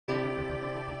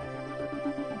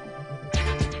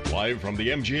Live from the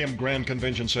MGM Grand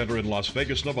Convention Center in Las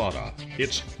Vegas, Nevada,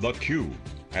 it's theCUBE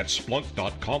at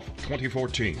Splunk.conf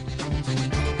 2014.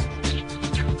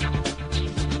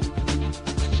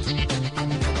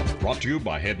 Brought to you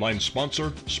by headline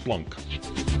sponsor, Splunk.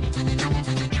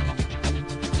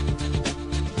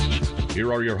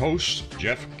 Here are your hosts,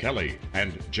 Jeff Kelly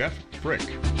and Jeff Frick.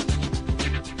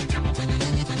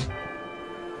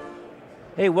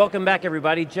 Hey, welcome back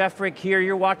everybody. Jeff Frick here,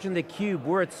 you're watching theCUBE.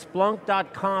 We're at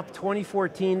Splunk.conf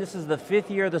 2014. This is the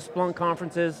 5th year of the Splunk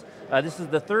conferences. This is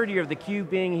the 3rd year of theCUBE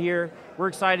being here. We're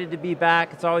excited to be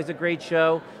back. It's always a great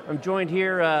show. I'm joined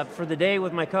here for the day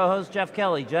with my co-host, Jeff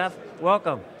Kelly. Jeff,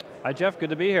 welcome. Hi Jeff, good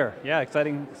to be here. Yeah,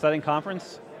 exciting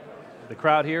conference. The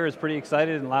crowd here is pretty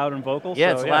excited and loud and vocal.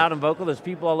 Yeah, it's loud and vocal. There's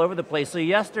people all over the place. So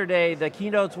yesterday, the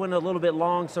keynotes went a little bit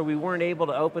long, so we weren't able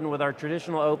to open with our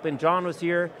traditional open. John was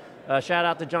here. Shout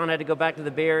out to John, had to go back to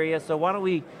the Bay Area. So why don't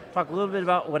we talk a little bit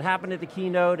about what happened at the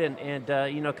keynote and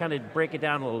kind of break it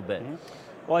down a little bit. Mm-hmm.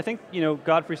 Well, I think,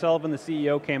 Godfrey Sullivan, the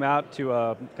CEO, came out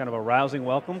to kind of a rousing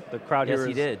welcome. The crowd here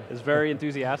is very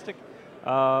enthusiastic.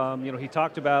 He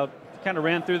talked about, kind of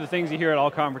ran through the things you hear at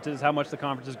all conferences, how much the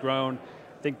conference has grown.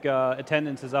 I think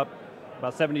attendance is up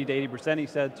about 70 to 80%, he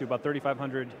said, to about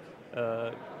 3,500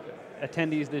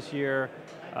 attendees this year.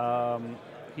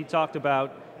 He talked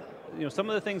about some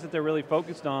of the things that they're really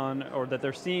focused on or that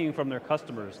they're seeing from their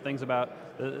customers, things about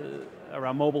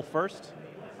around mobile first,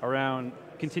 around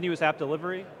continuous app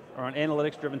delivery, around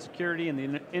analytics-driven security, and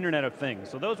the Internet of Things.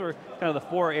 So those were kind of the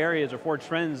 4 areas or 4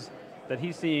 trends that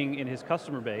he's seeing in his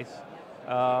customer base.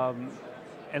 And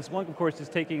Splunk, of course, is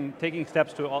taking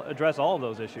steps to address all of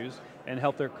those issues and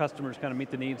help their customers kind of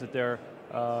meet the needs that they're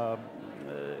kind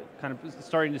of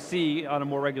starting to see on a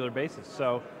more regular basis.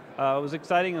 So it was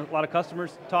exciting. A lot of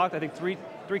customers talked. I think three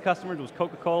customers was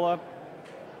Coca Cola,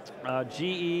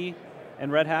 GE,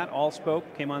 and Red Hat all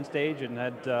spoke, came on stage, and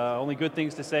had only good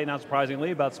things to say, not surprisingly,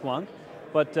 about Splunk.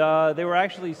 But they were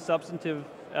actually substantive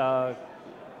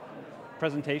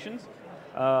presentations.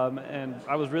 And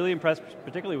I was really impressed,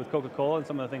 particularly with Coca Cola and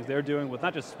some of the things they're doing with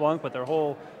not just Splunk, but their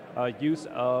whole use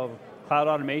of cloud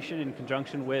automation in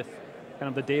conjunction with kind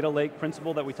of the data lake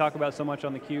principle that we talk about so much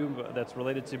on theCUBE that's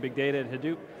related to big data and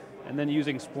Hadoop, and then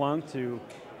using Splunk to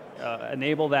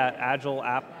enable that agile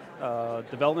app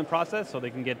development process so they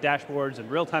can get dashboards and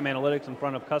real-time analytics in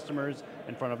front of customers,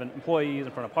 in front of employees,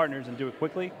 in front of partners, and do it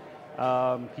quickly.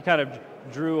 He kind of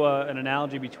drew an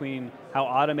analogy between how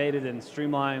automated and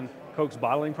streamlined Coke's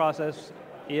bottling process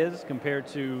is compared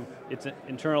to its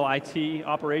internal IT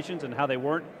operations and how they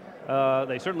weren't.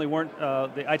 They certainly weren't,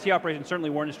 the IT operations certainly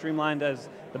weren't as streamlined as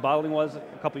the bottling was a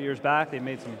couple years back. They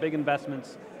made some big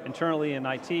investments internally in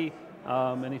IT,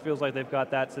 and he feels like they've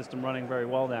got that system running very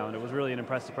well now, and it was really an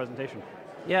impressive presentation.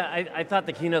 Yeah, I thought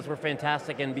the keynotes were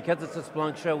fantastic, and because it's a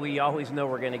Splunk show, we always know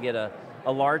we're going to get a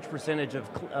large percentage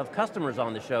of customers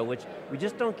on the show, which we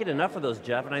just don't get enough of those,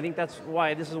 Jeff, and I think that's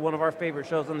why this is one of our favorite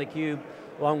shows on theCUBE,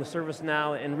 along with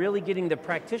ServiceNow, and really getting the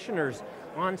practitioners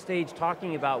on stage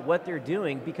talking about what they're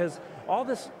doing, because all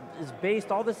this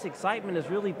excitement is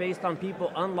really based on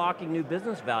people unlocking new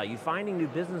business value, finding new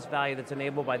business value that's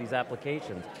enabled by these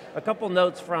applications. A couple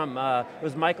notes from, it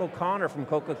was Michael Connor from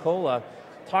Coca Cola,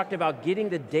 talked about getting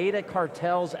the data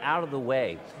cartels out of the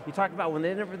way. He talked about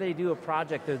whenever they do a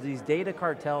project, there's these data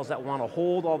cartels that want to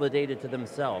hold all the data to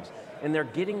themselves, and they're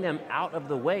getting them out of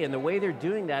the way, and the way they're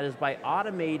doing that is by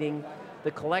automating the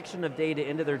collection of data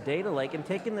into their data lake and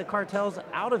taking the cartels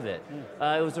out of it.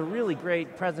 It was a really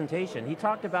great presentation. He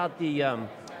talked about the,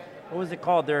 what was it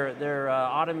called, their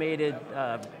automated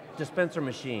dispenser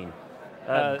machine.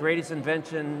 Greatest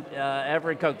invention ever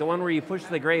at Coke, the one where you push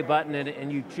the gray button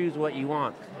and you choose what you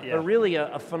want. Yeah. But really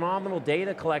a phenomenal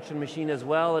data collection machine as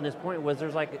well, and his point was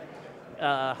there's like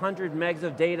 100 megs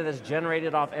of data that's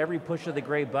generated off every push of the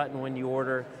gray button when you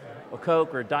order a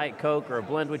Coke or a Diet Coke or a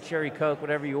blend with cherry Coke,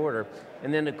 whatever you order.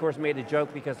 And then of course made a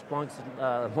joke because Splunk's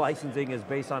licensing is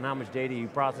based on how much data you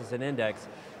process and index.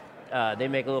 They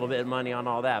make a little bit of money on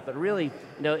all that. But really,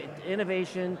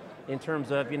 innovation in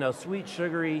terms of sweet,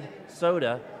 sugary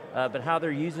soda, but how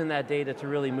they're using that data to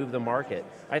really move the market.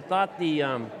 I thought it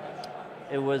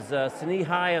was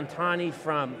Snehal Antani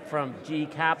from GE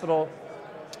Capital,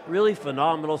 really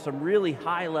phenomenal, some really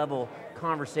high level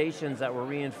conversations that were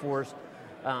reinforced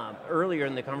earlier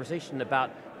in the conversation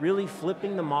about really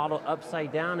flipping the model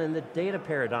upside down in the data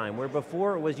paradigm, where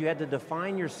before it was you had to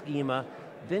define your schema,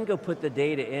 then go put the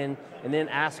data in, and then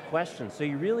ask questions. So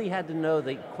you really had to know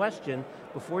the question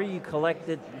before you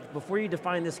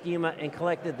defined the schema and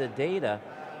collected the data,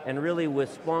 and really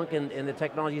with Splunk and the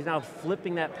technology is now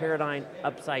flipping that paradigm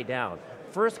upside down.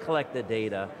 first collect the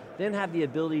data, then have the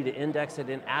ability to index it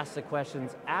and ask the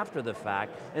questions after the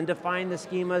fact, and define the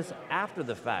schemas after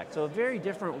the fact. So a very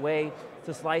different way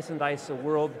to slice and dice the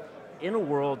world, in a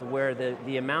world where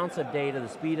the amounts of data, the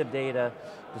speed of data,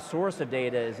 the source of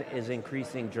data is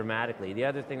increasing dramatically. The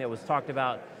other thing that was talked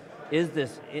about is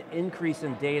this increase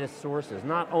in data sources.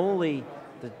 Not only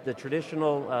the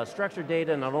traditional structured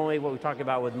data, not only what we talked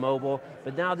about with mobile,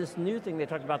 but now this new thing they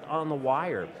talked about on the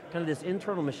wire, kind of this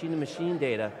internal machine-to-machine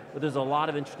data, but there's a lot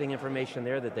of interesting information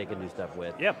there that they can do stuff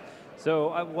with. Yep,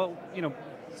 so well,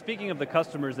 speaking of the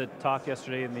customers that talked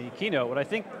yesterday in the keynote, what I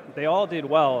think they all did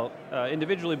well,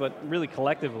 individually but really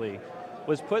collectively,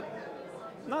 was put,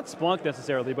 not Splunk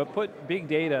necessarily, but put big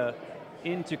data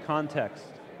into context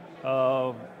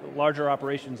of larger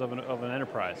operations of an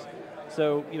enterprise.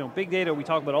 So, big data we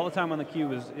talk about all the time on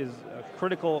theCUBE is a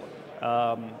critical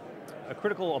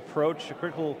approach, a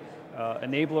critical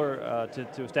enabler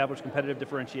to establish competitive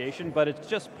differentiation, but it's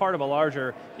just part of a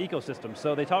larger ecosystem.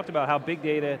 So they talked about how big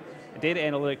data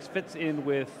analytics fits in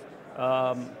with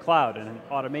cloud and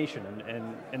automation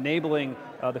and enabling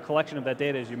the collection of that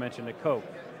data, as you mentioned at Coke.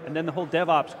 And then the whole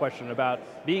DevOps question about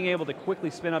being able to quickly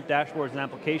spin up dashboards and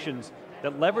applications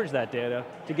that leverage that data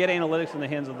to get analytics in the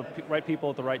hands of the right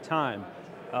people at the right time.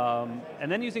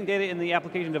 And then using data in the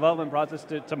application development process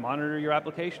to monitor your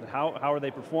application. How are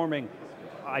they performing,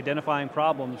 identifying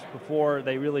problems before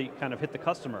they really kind of hit the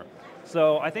customer.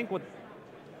 So I think what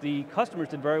the customers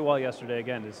did very well yesterday,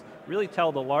 again, is really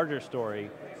tell the larger story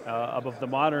of the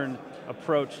modern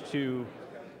approach to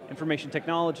information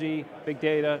technology, big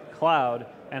data, cloud,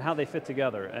 and how they fit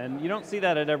together. And you don't see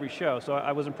that at every show, so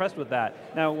I was impressed with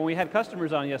that. Now, when we had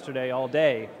customers on yesterday all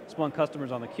day, Splunk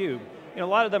customers on theCUBE, a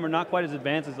lot of them are not quite as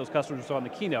advanced as those customers saw on the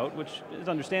keynote, which is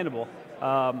understandable.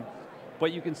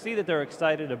 But you can see that they're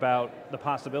excited about the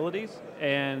possibilities,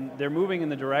 and they're moving in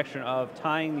the direction of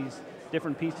tying these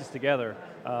different pieces together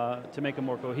to make a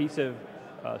more cohesive,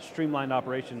 streamlined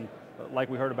operation like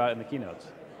we heard about in the keynotes.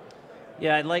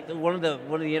 Yeah, I liked one of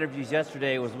the interviews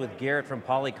yesterday was with Garrett from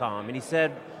Polycom, and he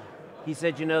said,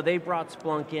 they brought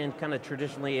Splunk in kind of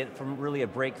traditionally from really a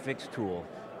break-fix tool.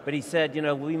 But he said,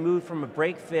 we moved from a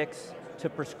break-fix to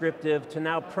prescriptive to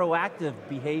now proactive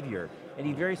behavior. And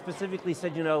he very specifically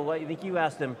said, I think you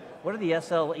asked him, what are the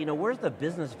where's the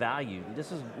business value?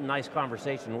 This is a nice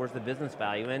conversation, where's the business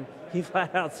value? And he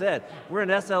flat out said, we're an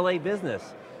SLA business.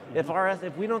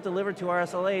 If we don't deliver to our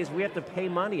SLAs, we have to pay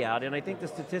money out, and I think the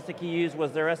statistic he used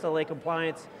was their SLA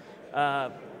compliance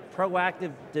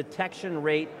proactive detection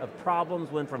rate of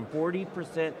problems went from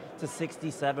 40% to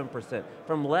 67%.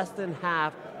 From less than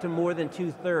half to more than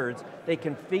 2/3, they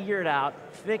can figure it out,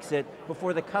 fix it,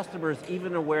 before the customer's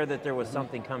even aware that there was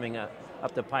something coming up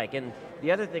the pike. And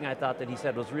the other thing I thought that he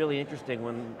said was really interesting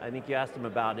when I think you asked him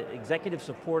about it, executive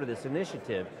support of this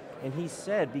initiative. And he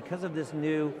said, because of this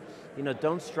new,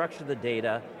 don't structure the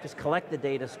data, just collect the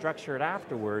data, structure it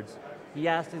afterwards, he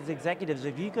asked his executives,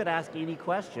 if you could ask any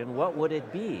question, what would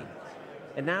it be?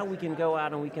 And now we can go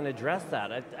out and we can address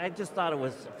that. I just thought it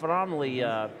was phenomenally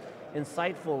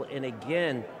insightful, and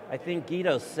again, I think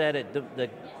Guido said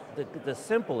it the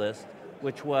simplest,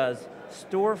 which was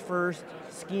store first,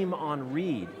 scheme on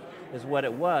read, is what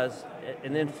it was,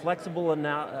 and then flexible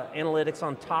analytics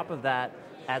on top of that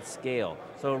at scale.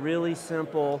 So really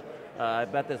simple, I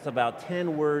bet that's about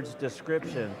 10 words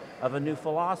description of a new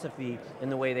philosophy in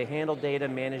the way they handle data,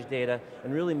 manage data,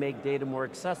 and really make data more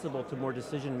accessible to more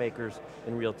decision makers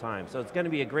in real time. So it's going to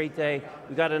be a great day.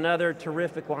 We've got another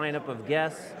terrific lineup of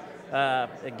guests.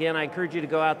 Again, I encourage you to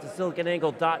go out to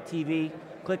SiliconANGLE.tv,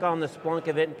 click on the Splunk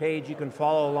event page, you can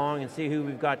follow along and see who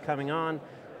we've got coming on,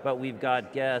 but we've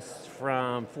got guests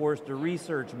from Forrester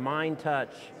Research,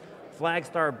 MindTouch,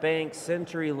 Flagstar Bank,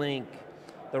 CenturyLink,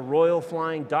 the Royal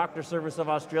Flying Doctor Service of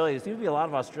Australia. There seems to be a lot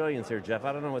of Australians here, Jeff.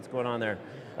 I don't know what's going on there.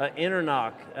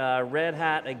 Internoc, Red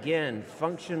Hat again,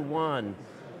 Function One,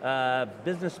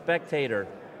 Business Spectator.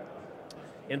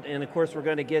 And of course we're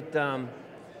going to get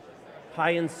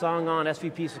Hyen Sung on,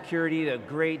 SVP Security, a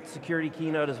great security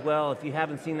keynote as well. If you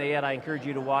haven't seen that yet, I encourage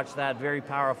you to watch that. Very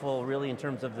powerful, really, in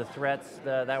terms of the threats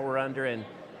that we're under, and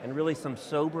really some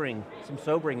sobering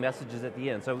messages at the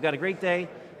end. So we've got a great day.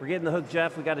 We're getting the hook,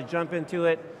 Jeff. We got to jump into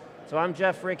it. So I'm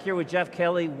Jeff Frick here with Jeff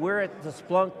Kelly. We're at the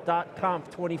Splunk.conf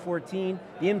 2014,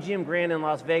 the MGM Grand in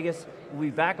Las Vegas. We'll be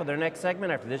back with our next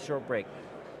segment after this short break.